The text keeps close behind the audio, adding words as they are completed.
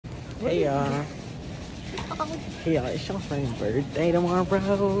Hey y'all. Hey y'all, it's your friend's birthday tomorrow,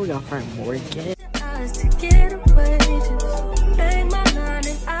 bro. Your friend Morgan. To get away, just make my mind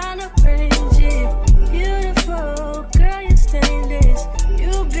and I'll arrange it. Beautiful girl, you stainless.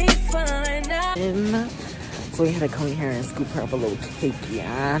 You'll be fine now. So we had to come in here and scoop her up a little cake,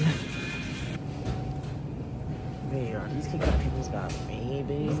 yeah. Man, these cake people's got me,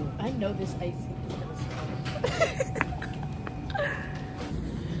 baby. I know this icing.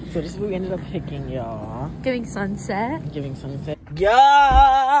 So this is what we ended up picking, y'all. Giving sunset. Giving sunset.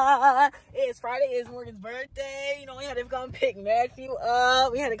 Yeah! It's Friday, it's Morgan's birthday. You know, we had to come pick Matthew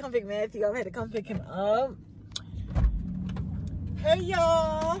up. We had to come pick Matthew up. We had to come pick him up. Hey,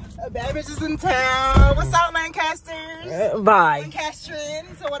 y'all. A bad bitch is in town. What's up, Lancaster? Bye.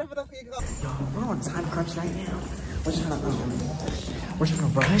 Lancastrian. So whatever the fuck you call. Y'all, we're on time crunch right now. We're trying to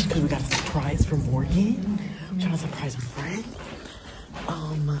rush because we got a surprise for Morgan. We're trying to surprise our friend.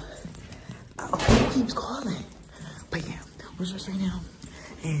 He keeps calling. But yeah, we're just right now.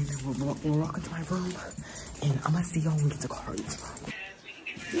 And we're walking to my room. And I'm gonna see y'all when we get to Carly's room.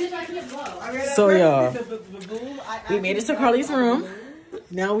 So y'all, we made it to Carly's room.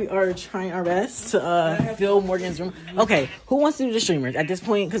 Now we are trying our best to fill Morgan's room. Okay, who wants to do the streamers at this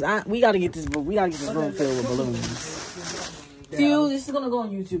point? Cause we gotta get this room filled with balloons. Phew, this is gonna go on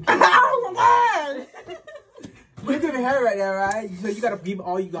YouTube. Oh my god! We're doing hair right now, right? So you gotta give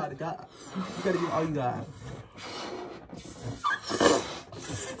all you got. You gotta give all you got.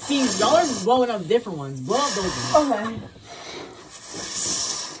 See, y'all are blowing up different ones. Blow up those ones. Okay.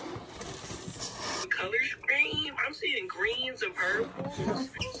 Colors green. I'm seeing greens and purples.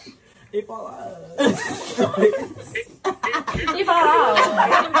 They fall out. They fall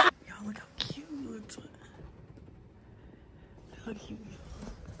out. Y'all look how cute. Look how cute.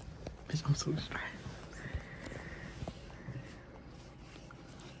 Bitch, I'm so stressed.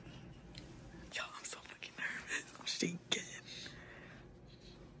 Y'all, I'm so fucking nervous. I'm shaking.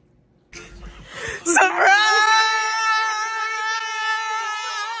 Surprise!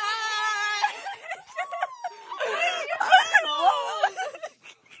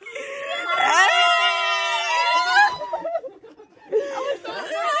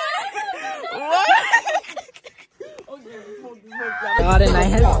 Oh, the night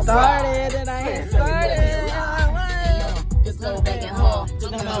has started. The night has started. Just go back and haul.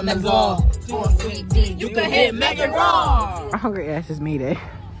 You can hit Megan Raw. Our hungry asses made it,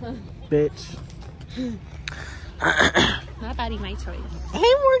 bitch. My body, my choice.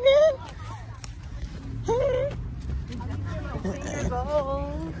 Hey, Morgan. Hey.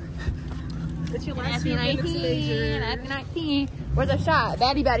 Happy 19. Happy 19. Where's the shot?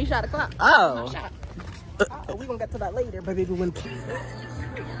 Baddie shot o'clock. Oh. We gonna get to that later, but baby, when.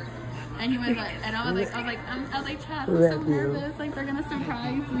 And he was like, and I was like, Chad, I'm so nervous. Like, they're gonna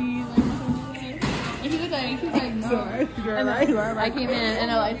surprise me. Like, and he was like, no. And then I came in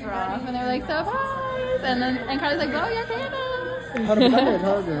and the lights were off, and they were like, surprise. And Carly's like, blow your candles.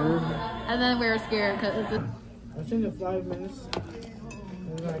 And then we were scared because I think in 5 minutes.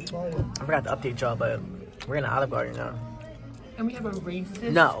 I forgot to update y'all, but we're in Olive Garden now. and we have a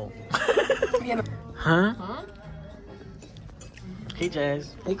racist. No. Huh? Huh? Hey,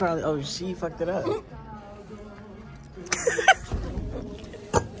 Jazz. Hey, Carly. Oh, she fucked it up. I'm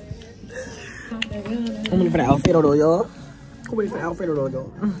ready for the Alfredo though, y'all. I'm ready for the Alfredo though,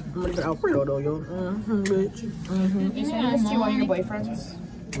 y'all. I'm ready for the Alfredo though, y'all. Bitch. You see one of your boyfriends?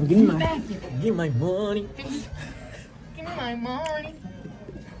 Give me my money. Give me my money.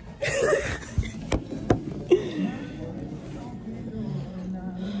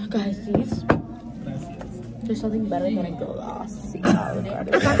 Guys, these. There's something better than a glass.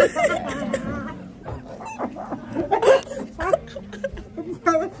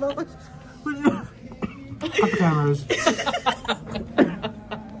 Cameras. Can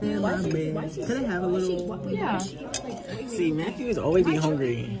I have a little? Yeah. See, Matthew is always be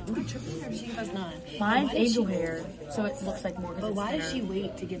hungry. Mine's angel hair, so it looks like more. But why does she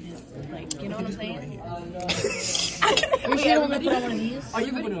wait to give his, like, you know what I'm saying? Wait, everybody put on one of these? Oh,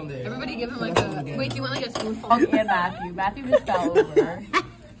 you can put it on there. Everybody give him like a. Wait, do you want like a spoonful? And Matthew. Matthew just fell over.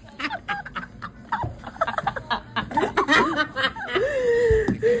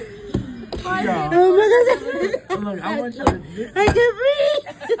 Yeah. Oh my God! Look, I want you to. I can breathe.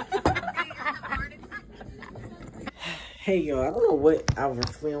 Hey, yo, I don't know what I was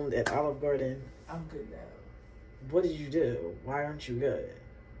filmed at Olive Garden. I'm good now. What did you do? Why aren't you good?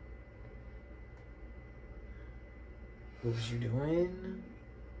 What was you doing?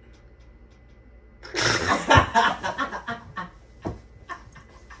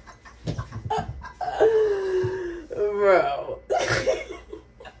 Bro.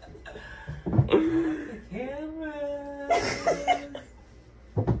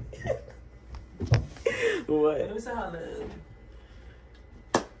 What? Let me say how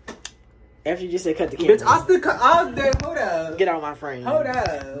After you just said cut the camera. Bitch, I still cut all day. Hold up. Get out my frame. Hold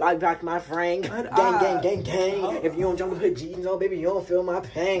up. Back my frame. Gang. If you don't jump and put jeans on, baby, you don't feel my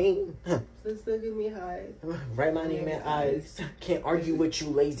pain. Just look at me high. Write my name at eyes. Can't argue with you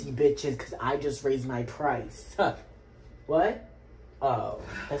lazy bitches, because I just raised my price. What? Oh,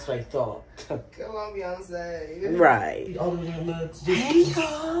 that's what I thought. Come on, Beyonce. Right. Hey,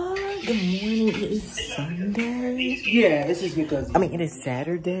 y'all. Good morning. It is Sunday. Yeah, this is because it is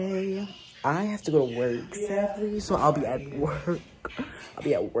Saturday. I have to go to work sadly, so I'll be at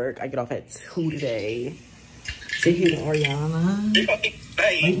work. I get off at 2 today. Say hey to Ariana.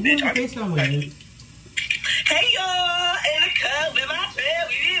 Hey, bitch, I'm FaceTime with me. Hey, y'all, in the club with my friend,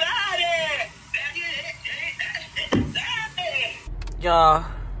 we be Y'all,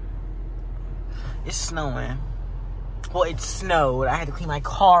 it's snowing. Well, it snowed. I had to clean my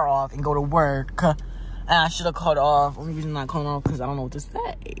car off and go to work. And I should have cut off. Only reason I'm not calling off because I don't know what to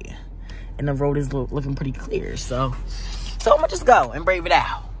say. And the road is looking pretty clear. So I'm going to just go and brave it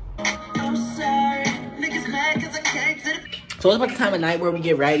out. So it's about the time of night where we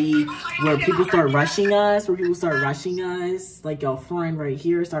get ready, where people start rushing us, like your friend right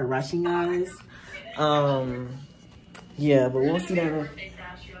here start rushing us. Yeah, but we'll see that.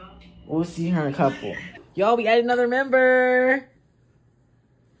 We'll see her in a couple. Y'all, we added another member.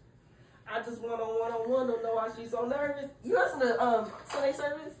 I just one-on-one, don't know why she's so nervous. You listen to Sunday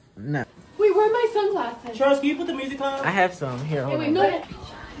service? No. Wait, where are my sunglasses? Charles, can you put the music on? I have some. Here, hold on. No.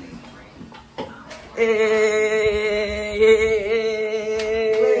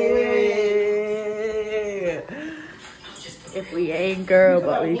 If we ain't girl,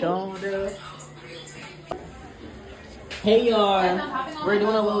 but we gon' do. Hey y'all, we're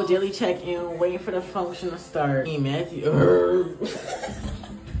doing a little daily check-in, waiting for the function to start. Hey Matthew.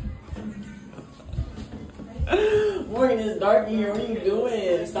 Morgan, it's dark in here. What are you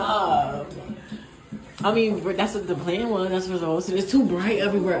doing? Stop. That's what the plan was. That's what it was. It's too bright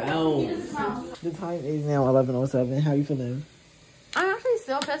everywhere else. The time is now 11:07. How you feeling? I'm actually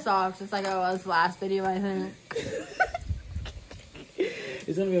still pissed off, just like I was last video, I think.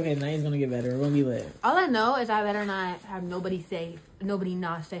 It's gonna be okay. Tonight's gonna get better. We're gonna be lit. All I know is I better not have nobody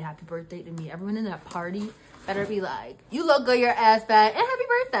not say happy birthday to me. Everyone in that party better be like, you look good, your ass back, and happy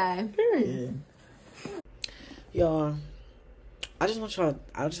birthday. Period. Y'all, I just want to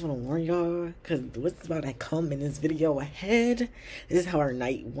warn y'all, because what's about to come in this video ahead, this is how our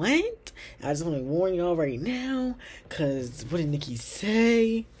night went. I just want to warn y'all right now, because what did Nikki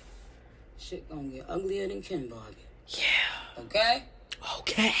say? Shit gonna get uglier than Ken Barbie. Yeah. Okay?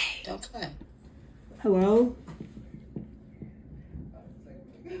 Okay. Okay. Hello?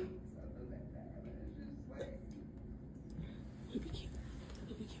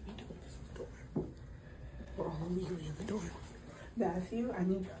 We're all legally in the door. Matthew, I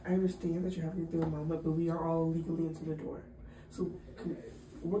understand that you're having through a moment, but we are all legally into the door. So,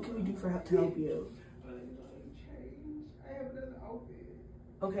 what can we do to help you?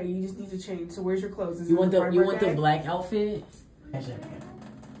 Okay, you just need to change. So, where's your clothes? You want the black outfit?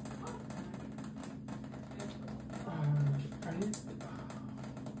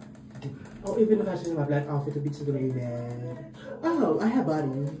 Oh, even if I change my black outfit, the bitch is gonna be mad. Oh, I have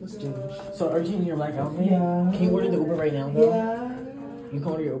baddies. Let's change. So are you changing your black outfit? Yeah. Can you order the Uber right now, though? Yeah. You can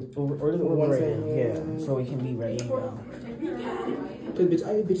order the Uber right now. Yeah. So we can be ready to go. Cause bitch,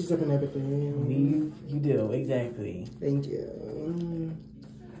 I eat bitches up and everything. You do, exactly. Thank you.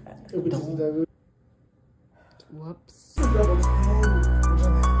 Whoops.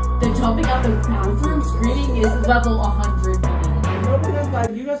 The jumping out the bathroom screaming is level 100. No, because like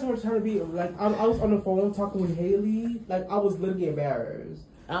you guys were trying to be like I was on the phone talking with Haley. Like I was literally embarrassed.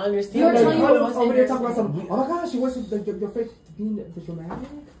 I understand. You were telling me I it was wasn't over there talking about embarrassing. something. Oh my gosh, she wants the fake being the dramatic.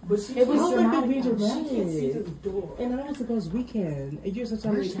 But she It was can't dramatic. being She dramatic. can't She can't see the door. And I was supposed we can. And you're such a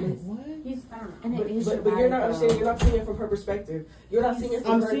like what? And it is But you're not understanding. You're not seeing it from her perspective. You're not seeing it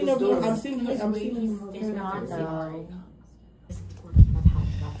from her perspective. I'm seeing him. It's not though.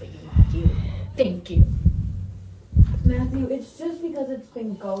 Thank you. Matthew, it's just because it's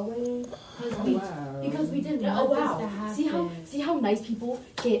been going. Because we didn't want this to happen. See how nice people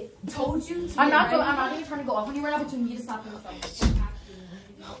get told you to I'm not even trying to go off on you right now, but you need to stop doing stuff.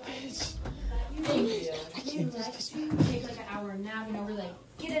 Thank you. Take like an hour nap, and we're like,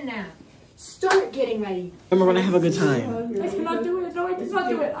 get a nap. Start getting ready. And we're gonna have a good time. I cannot do it. No, I cannot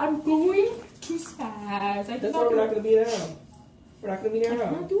do it. I'm going too fast. That's why we're not gonna be there. We're not gonna be there.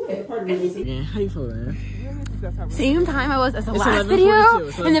 I'll do it. Yeah, how you feeling? Same time I was as the last video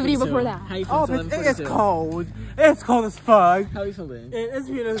and the video before that. How you Oh, feeling? but it's cold. It's cold as fuck. How you feeling? It's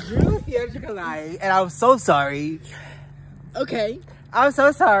been a beautiful theatrical night, and I'm so sorry. Okay. I'm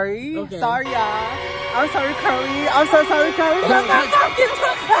so sorry. Okay. Sorry, y'all. I'm sorry, Curly. I'm so sorry, Curly.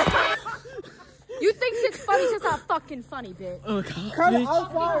 You think shit's funny, it's not fucking funny, bitch. Oh, God. Curly,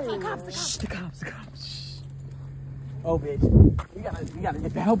 I'm sorry. Shh, the cops. Shh. Oh, bitch. You gotta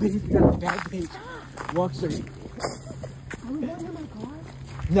get the hell, bitch. You gotta get the hell, bitch. Walk straight. Are we going to my car?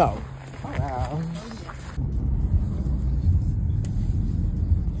 No. Wow.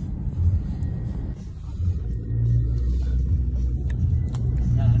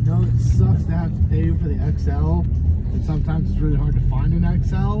 I know it sucks to have to pay for the XL, and sometimes it's really hard to find an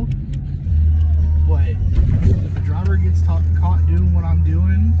XL. But if a driver gets caught doing what I'm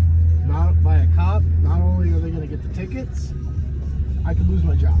doing, not by a cop, not only are they gonna get the tickets, I could lose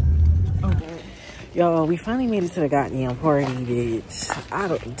my job. Okay. Yo, we finally made it to the goddamn party, bitch.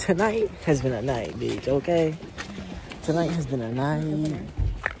 Tonight has been a night, bitch, okay? Tonight has been a night.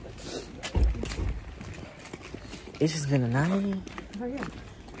 It's just been a night.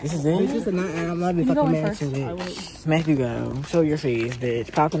 This is it? It's just a night, and I'm not even fucking mad to it. Smack you go. Show your face,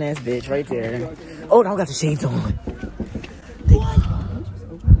 bitch. Popping ass bitch right there. Oh, now I got the shades on. What?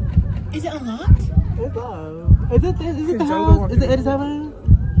 Is it unlocked? It's low. Is it the house? Is it 87?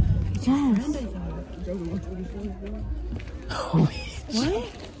 Yes. What?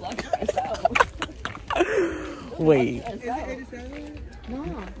 Wait. Is it 87?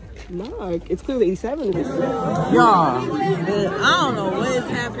 No, it's clearly 87. Y'all, I don't know what is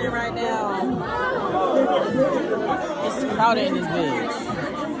happening right now. It's crowded in this bitch.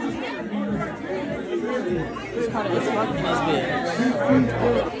 It's crowded as fuck in this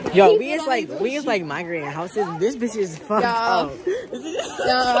bitch. Yo, we is like migrating houses. This bitch is fucked up.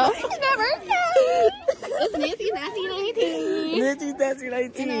 It's Nancy Nasty 19. Nancy Nasty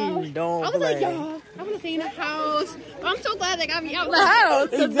 19. Don't I was like, y'all, I want to stay in the house. But I'm so glad they got me out of the house.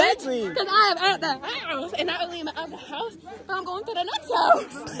 Exactly. Because I am at the house. And not only am I out of the house, but I'm going to the next house.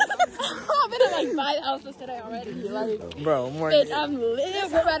 I've been in like 5 houses today already. Like, bro, more. Bitch, I'm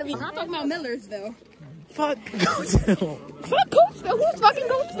lit. We're about to be. I'm talking about Miller's though. Fuck Coatesville. Fuck Coatesville. Who's fucking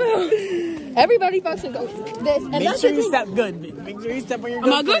Coatesville? Everybody fucks in Coatesville. Make sure you step good. Make sure you step on your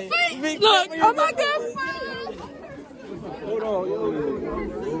good foot. I'm a good foot. Look, I'm a good foot. Hold on, yo.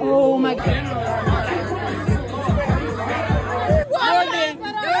 Oh my God.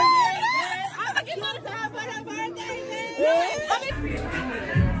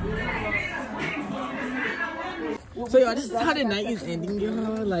 So y'all, this is how the night is ending,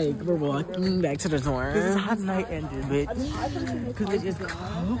 y'all. Like, we're walking back to the dorm. This is how the night ended, bitch. Because it's just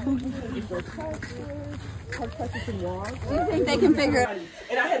cold. Do you think they can figure it out?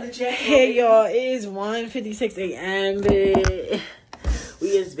 And I had the jacket. Hey y'all, it is 1:56 a.m. We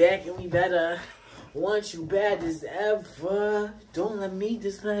is back and we better want you bad as ever. Don't let me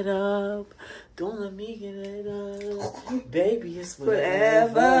just let up. Don't let me get it up. Baby, it's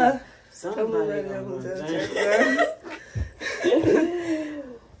forever. Somebody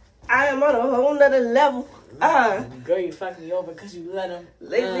I am on a whole nother level. Girl, you fucked me over because you let him.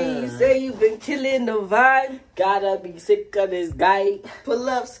 Lately you say you've been killing the vibe. Gotta be sick of this guy. Pull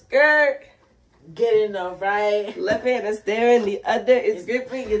up skirt. Getting alright. Left hand is staring, the other is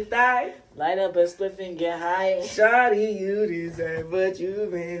gripping your thigh. Light up a spliff and get high. Shawty, you deserve what you've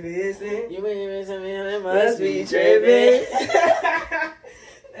been missing. You been missing me, it Must be tripping.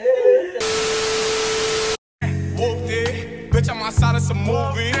 Whooped it. Bitch, I'm outside of some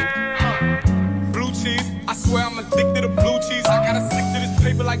movie. Blue cheese. I swear I'm addicted to blue cheese. I gotta stick to this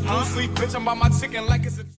paper like blue sleep. Bitch, I'm by my chicken like it's a